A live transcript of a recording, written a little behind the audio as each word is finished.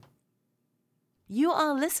You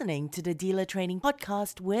are listening to the Dealer Training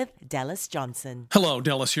Podcast with Dallas Johnson. Hello,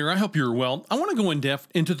 Dallas here. I hope you're well. I want to go in depth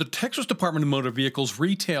into the Texas Department of Motor Vehicles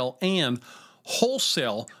retail and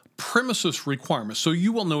wholesale premises requirements, so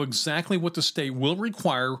you will know exactly what the state will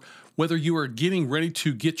require, whether you are getting ready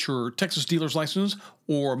to get your Texas dealer's license,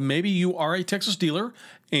 or maybe you are a Texas dealer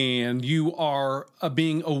and you are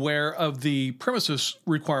being aware of the premises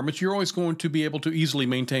requirements. You're always going to be able to easily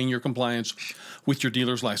maintain your compliance with your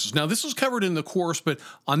dealer's license. Now, this is covered in the course, but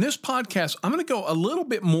on this podcast, I'm going to go a little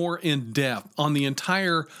bit more in depth on the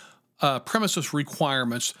entire premises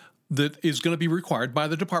requirements that is going to be required by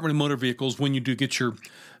the Department of Motor Vehicles when you do get your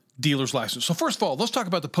dealer's license. So first of all, let's talk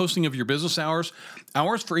about the posting of your business hours.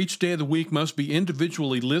 Hours for each day of the week must be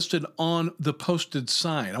individually listed on the posted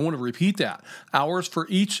sign. I want to repeat that. Hours for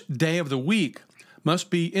each day of the week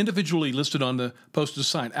must be individually listed on the posted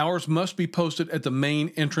sign. Hours must be posted at the main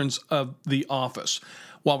entrance of the office.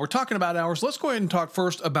 While we're talking about hours, let's go ahead and talk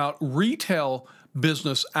first about retail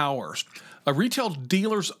business hours. A retail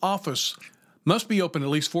dealer's office must be open at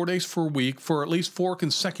least 4 days per week for at least 4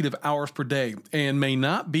 consecutive hours per day and may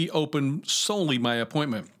not be open solely by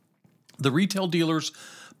appointment. The retail dealer's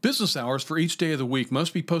business hours for each day of the week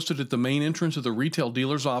must be posted at the main entrance of the retail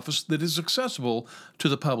dealer's office that is accessible to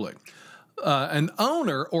the public. An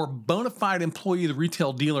owner or bona fide employee of the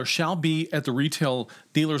retail dealer shall be at the retail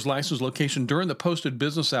dealer's license location during the posted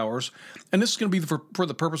business hours, and this is going to be for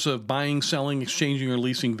the purpose of buying, selling, exchanging, or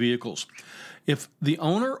leasing vehicles. If the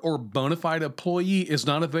owner or bona fide employee is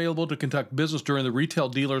not available to conduct business during the retail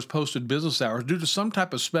dealer's posted business hours due to some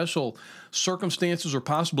type of special circumstances or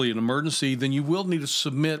possibly an emergency, then you will need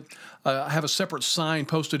to have a separate sign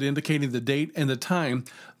posted indicating the date and the time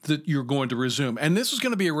that you're going to resume. And this is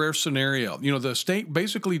going to be a rare scenario. You know, the state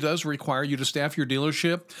basically does require you to staff your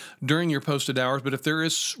dealership during your posted hours, but if there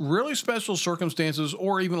is really special circumstances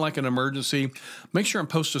or even like an emergency, make sure and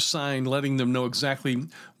post a sign letting them know exactly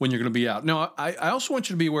when you're going to be out. Now, I also want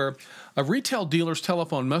you to be aware a retail dealer's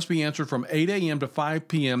telephone must be answered from 8 a.m. to 5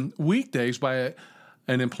 p.m. weekdays by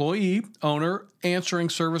an employee, owner, answering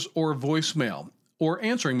service, or voicemail, or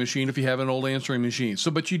answering machine if you have an old answering machine.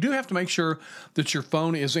 But you do have to make sure that your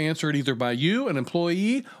phone is answered either by you, an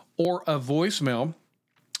employee, or a voicemail.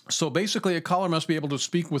 So basically, a caller must be able to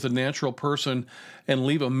speak with a natural person and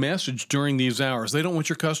leave a message during these hours. They don't want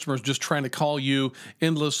your customers just trying to call you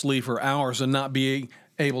endlessly for hours and not be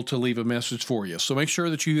able to leave a message for you. So make sure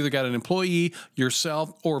that you either got an employee,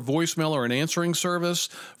 yourself, or voicemail or an answering service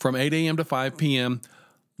from 8 a.m. to 5 p.m.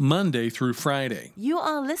 Monday through Friday. You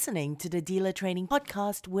are listening to the Dealer Training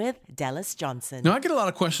Podcast with Dallas Johnson. Now, I get a lot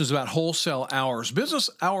of questions about wholesale hours, business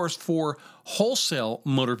hours for wholesale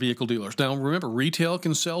motor vehicle dealers. Now, remember, retail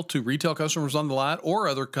can sell to retail customers on the lot or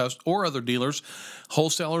other dealers.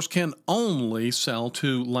 Wholesalers can only sell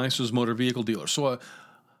to licensed motor vehicle dealers. So a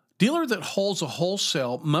dealer that holds a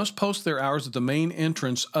wholesale must post their hours at the main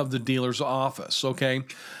entrance of the dealer's office, okay?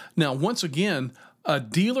 Now, once again, a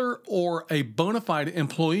dealer or a bona fide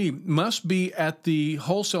employee must be at the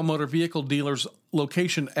wholesale motor vehicle dealer's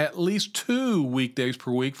location at least 2 weekdays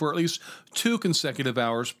per week for at least 2 consecutive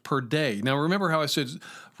hours per day. Now, remember how I said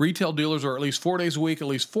retail dealers are at least 4 days a week, at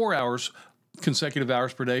least 4 hours, consecutive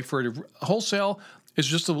hours per day. For wholesale, it's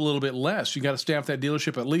just a little bit less. You got to staff that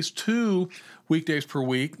dealership at least 2 weekdays per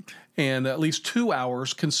week and at least 2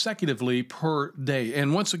 hours consecutively per day.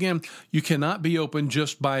 And once again, you cannot be open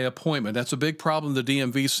just by appointment. That's a big problem the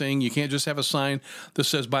DMV is saying. You can't just have a sign that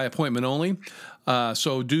says by appointment only.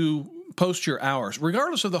 So do post your hours.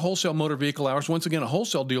 Regardless of the wholesale motor vehicle hours, once again, a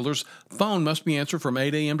wholesale dealer's phone must be answered from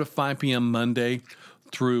 8 a.m. to 5 p.m. Monday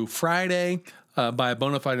through Friday by a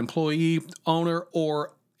bona fide employee, owner,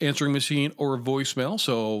 or answering machine or a voicemail.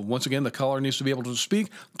 So once again, the caller needs to be able to speak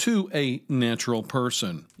to a natural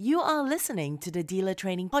person. You are listening to the Dealer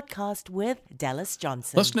Training Podcast with Dallas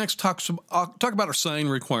Johnson. Let's next talk about our sign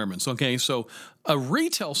requirements. Okay, so a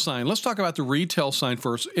retail sign. Let's talk about the retail sign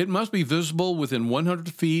first. It must be visible within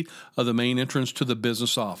 100 feet of the main entrance to the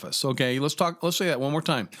business office. Okay, let's say that one more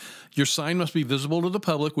time. Your sign must be visible to the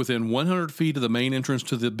public within 100 feet of the main entrance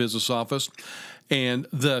to the business office. And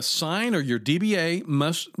the sign or your DBA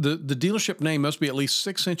the dealership name must be at least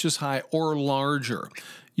 6 inches high or larger.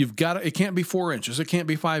 It can't be 4 inches. It can't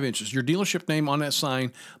be 5 inches. Your dealership name on that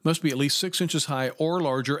sign must be at least 6 inches high or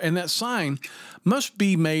larger. And that sign must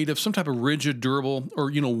be made of some type of rigid, durable,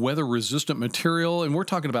 or, weather resistant material. And we're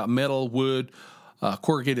talking about metal, wood,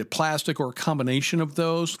 corrugated plastic or a combination of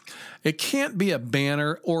those. It can't be a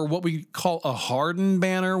banner or what we call a hardened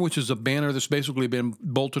banner, which is a banner that's basically been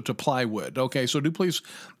bolted to plywood. Okay, so do please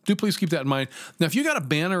keep that in mind. Now, if you got a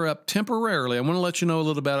banner up temporarily, I want to let you know a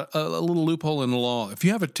little about a little loophole in the law. If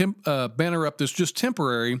you have a banner up that's just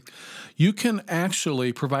temporary, you can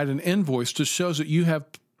actually provide an invoice that shows that you have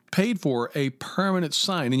paid for a permanent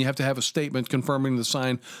sign, and you have to have a statement confirming the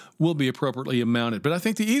sign will be appropriately mounted. But I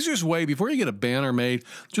think the easiest way, before you get a banner made,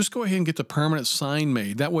 just go ahead and get the permanent sign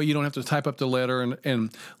made. That way you don't have to type up the letter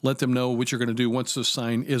and let them know what you're going to do once the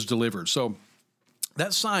sign is delivered. So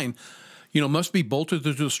that sign, must be bolted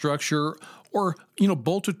to the structure or,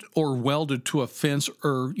 bolted or welded to a fence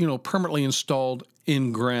or, permanently installed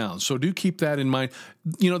in ground. So do keep that in mind.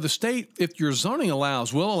 The state, if your zoning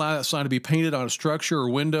allows, will allow that sign to be painted on a structure or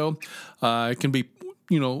window. It can be,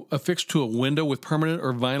 affixed to a window with permanent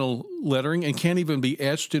or vinyl lettering and can't even be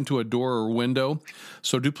etched into a door or window.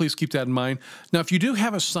 So do please keep that in mind. Now, if you do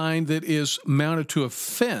have a sign that is mounted to a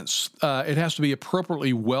fence, it has to be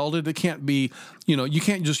appropriately welded. It can't be, you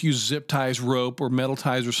can't just use zip ties, rope, or metal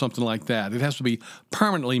ties or something like that. It has to be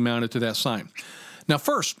permanently mounted to that sign. Now,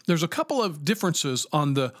 first, there's a couple of differences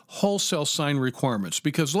on the wholesale sign requirements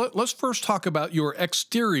because let's first talk about your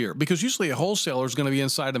exterior, because usually a wholesaler is going to be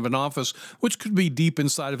inside of an office, which could be deep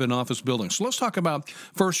inside of an office building. So let's talk about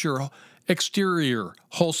first your exterior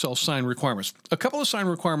wholesale sign requirements. A couple of sign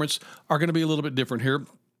requirements are going to be a little bit different here.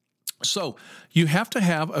 So you have to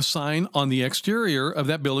have a sign on the exterior of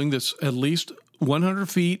that building that's at least 100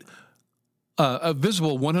 feet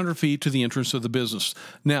visible 100 feet to the entrance of the business.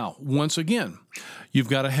 Now, once again, you've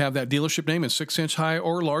got to have that dealership name in 6-inch high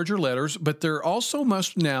or larger letters, but there also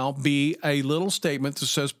must now be a little statement that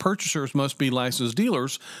says purchasers must be licensed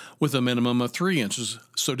dealers with a minimum of 3 inches.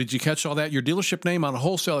 So did you catch all that? Your dealership name on a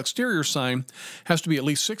wholesale exterior sign has to be at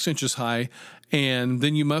least 6 inches high, and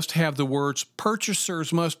then you must have the words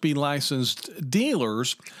purchasers must be licensed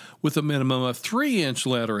dealers with a minimum of 3-inch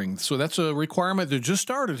lettering. So that's a requirement that just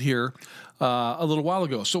started here a little while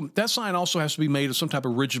ago. So that sign also has to be made of some type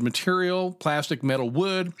of rigid material, plastic, metal,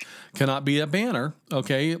 wood. Cannot be a banner,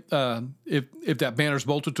 okay, if that banner is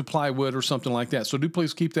bolted to plywood or something like that. So do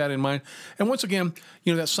please keep that in mind. And once again,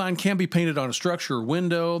 that sign can be painted on a structure or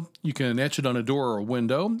window. You can etch it on a door or a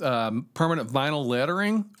window. Permanent vinyl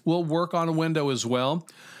lettering will work on a window as well.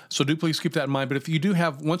 So do please keep that in mind. But if you do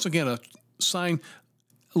have, once again, a sign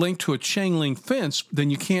linked to a chain link fence, then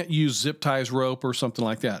you can't use zip ties, rope, or something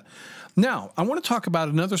like that. Now, I want to talk about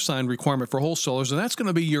another sign requirement for wholesalers, and that's going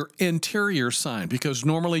to be your interior sign, because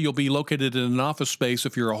normally you'll be located in an office space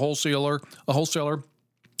if you're a wholesaler.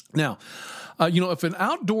 Now, if an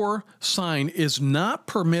outdoor sign is not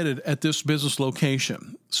permitted at this business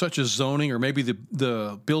location, such as zoning or maybe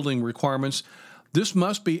the building requirements, this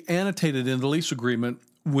must be annotated in the lease agreement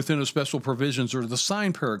within the special provisions or the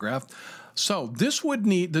sign paragraph. So this would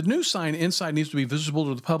need, the new sign inside needs to be visible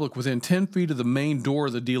to the public within 10 feet of the main door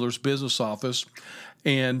of the dealer's business office.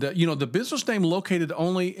 And, the business name located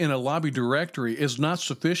only in a lobby directory is not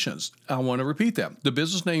sufficient. I want to repeat that. The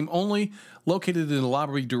business name only located in a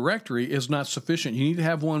lobby directory is not sufficient. You need to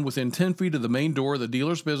have one within 10 feet of the main door of the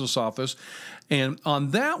dealer's business office. And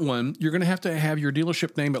on that one, you're going to have your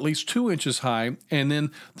dealership name at least 2 inches high. And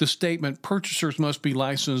then the statement, purchasers must be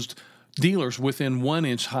licensed dealers within 1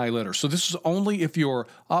 inch high letters. So this is only if your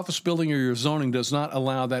office building or your zoning does not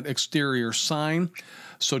allow that exterior sign.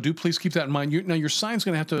 So do please keep that in mind. Now, your sign's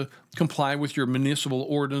going to have to comply with your municipal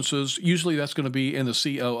ordinances. Usually that's going to be in the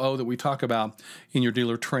COO that we talk about in your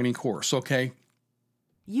dealer training course, okay?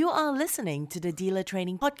 You are listening to the Dealer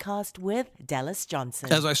Training Podcast with Dallas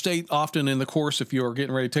Johnson. As I state often in the course, if you are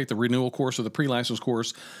getting ready to take the renewal course or the pre-license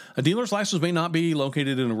course, a dealer's license may not be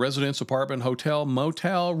located in a residence, apartment, hotel,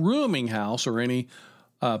 motel, rooming house, or any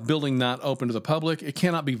building not open to the public. It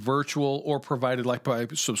cannot be virtual or provided like by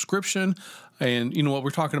subscription. And you know what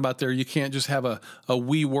we're talking about there. You can't just have a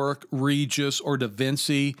WeWork, Regis, or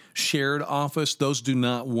DaVinci shared office. Those do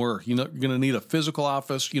not work. You're going to need a physical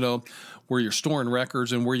office, where you're storing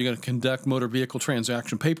records and where you're going to conduct motor vehicle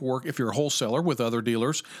transaction paperwork if you're a wholesaler with other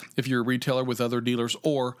dealers, if you're a retailer with other dealers,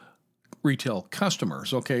 or retail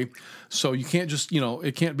customers, okay? So you can't just,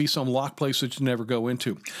 it can't be some locked place that you never go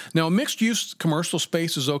into. Now, a mixed-use commercial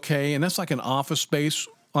space is okay, and that's like an office space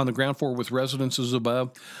on the ground floor with residences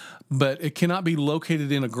above, but it cannot be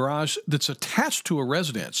located in a garage that's attached to a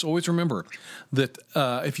residence. Always remember that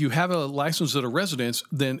if you have a license at a residence,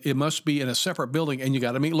 then it must be in a separate building, and you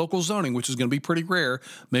got to meet local zoning, which is going to be pretty rare,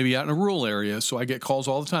 maybe out in a rural area. So I get calls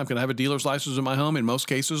all the time, can I have a dealer's license in my home? In most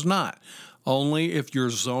cases, not. Only if your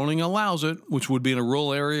zoning allows it, which would be in a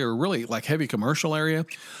rural area or really like heavy commercial area.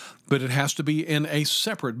 but it has to be in a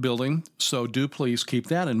separate building. So do please keep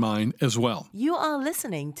that in mind as well. You are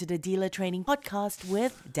listening to the Dealer Training Podcast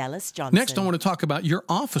with Dallas Johnson. Next, I want to talk about your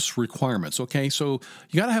office requirements. Okay, so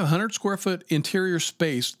you got to have 100 square foot interior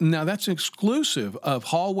space. Now, that's exclusive of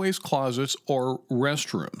hallways, closets, or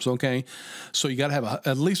restrooms. Okay, so you got to have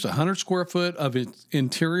at least 100 square foot of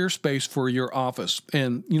interior space for your office.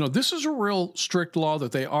 And this is a real strict law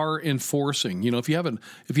that they are enforcing. If you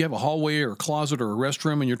have a hallway or a closet or a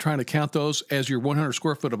restroom and you're trying to count those as your 100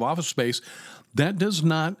 square foot of office space, that does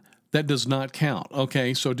not count.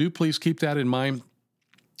 Okay, so do please keep that in mind.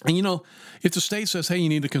 And if the state says, hey, you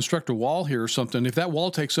need to construct a wall here or something, if that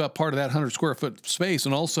wall takes up part of that 100 square foot space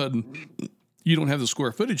and all of a sudden you don't have the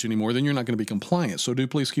square footage anymore, then you're not going to be compliant. So do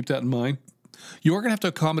please keep that in mind. You are going to have to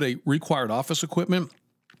accommodate required office equipment,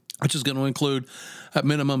 which is going to include at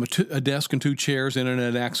minimum a desk and 2 chairs,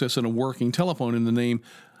 internet access, and a working telephone in the name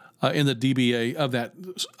in the DBA of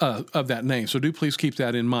that name. So do please keep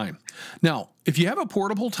that in mind. Now, if you have a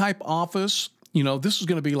portable type office, this is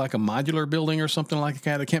going to be like a modular building or something like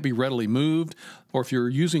that. It can't be readily moved. Or if you're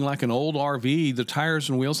using like an old RV, the tires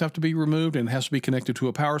and wheels have to be removed and it has to be connected to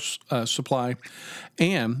a power supply.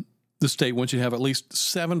 And the state wants you to have at least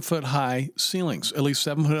 7-foot high ceilings,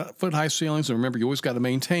 And remember, you always got to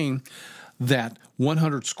maintain that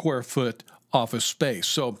 100 square foot office space.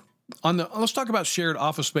 So let's talk about shared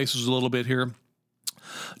office spaces a little bit here.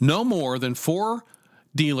 No more than 4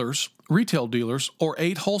 dealers, retail dealers, or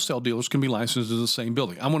 8 wholesale dealers can be licensed in the same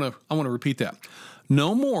building. I want to repeat that.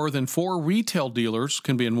 No more than 4 retail dealers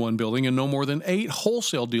can be in one building, and no more than 8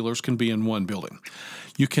 wholesale dealers can be in one building.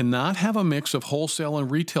 You cannot have a mix of wholesale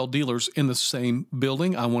and retail dealers in the same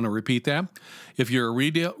building. I want to repeat that. If you're a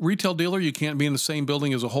retail dealer, you can't be in the same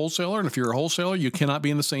building as a wholesaler. And if you're a wholesaler, you cannot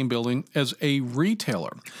be in the same building as a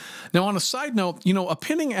retailer. Now, on a side note, a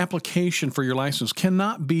pending application for your license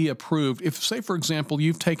cannot be approved if, say, for example,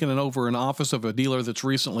 you've taken over an office of a dealer that's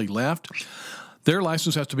recently left. Their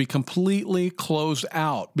license has to be completely closed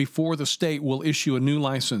out before the state will issue a new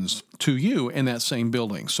license to you in that same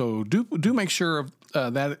building. So do make sure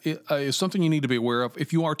that is something you need to be aware of.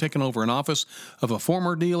 If you are taking over an office of a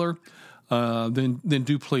former dealer, then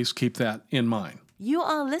do please keep that in mind. You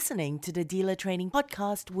are listening to the Dealer Training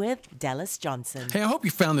Podcast with Dallas Johnson. Hey, I hope you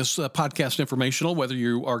found this podcast informational, whether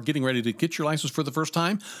you are getting ready to get your license for the first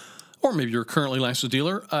time, or maybe you're a currently licensed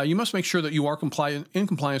dealer. You must make sure that you are in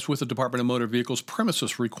compliance with the Department of Motor Vehicles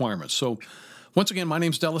premises requirements. So once again, my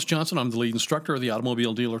name is Dallas Johnson. I'm the lead instructor of the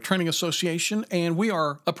Automobile Dealer Training Association, and we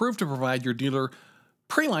are approved to provide your dealer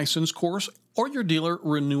pre-license course or your dealer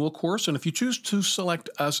renewal course. And if you choose to select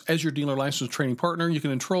us as your dealer license training partner, you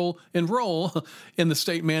can enroll in the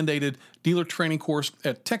state-mandated dealer training course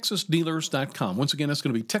at TxDealers.com. Once again, that's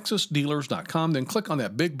going to be TxDealers.com. Then click on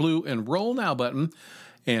that big blue Enroll Now button.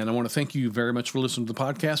 And I want to thank you very much for listening to the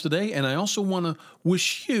podcast today. And I also want to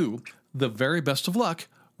wish you the very best of luck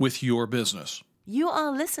with your business. You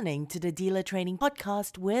are listening to the Dealer Training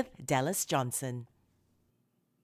Podcast with Dallas Johnson.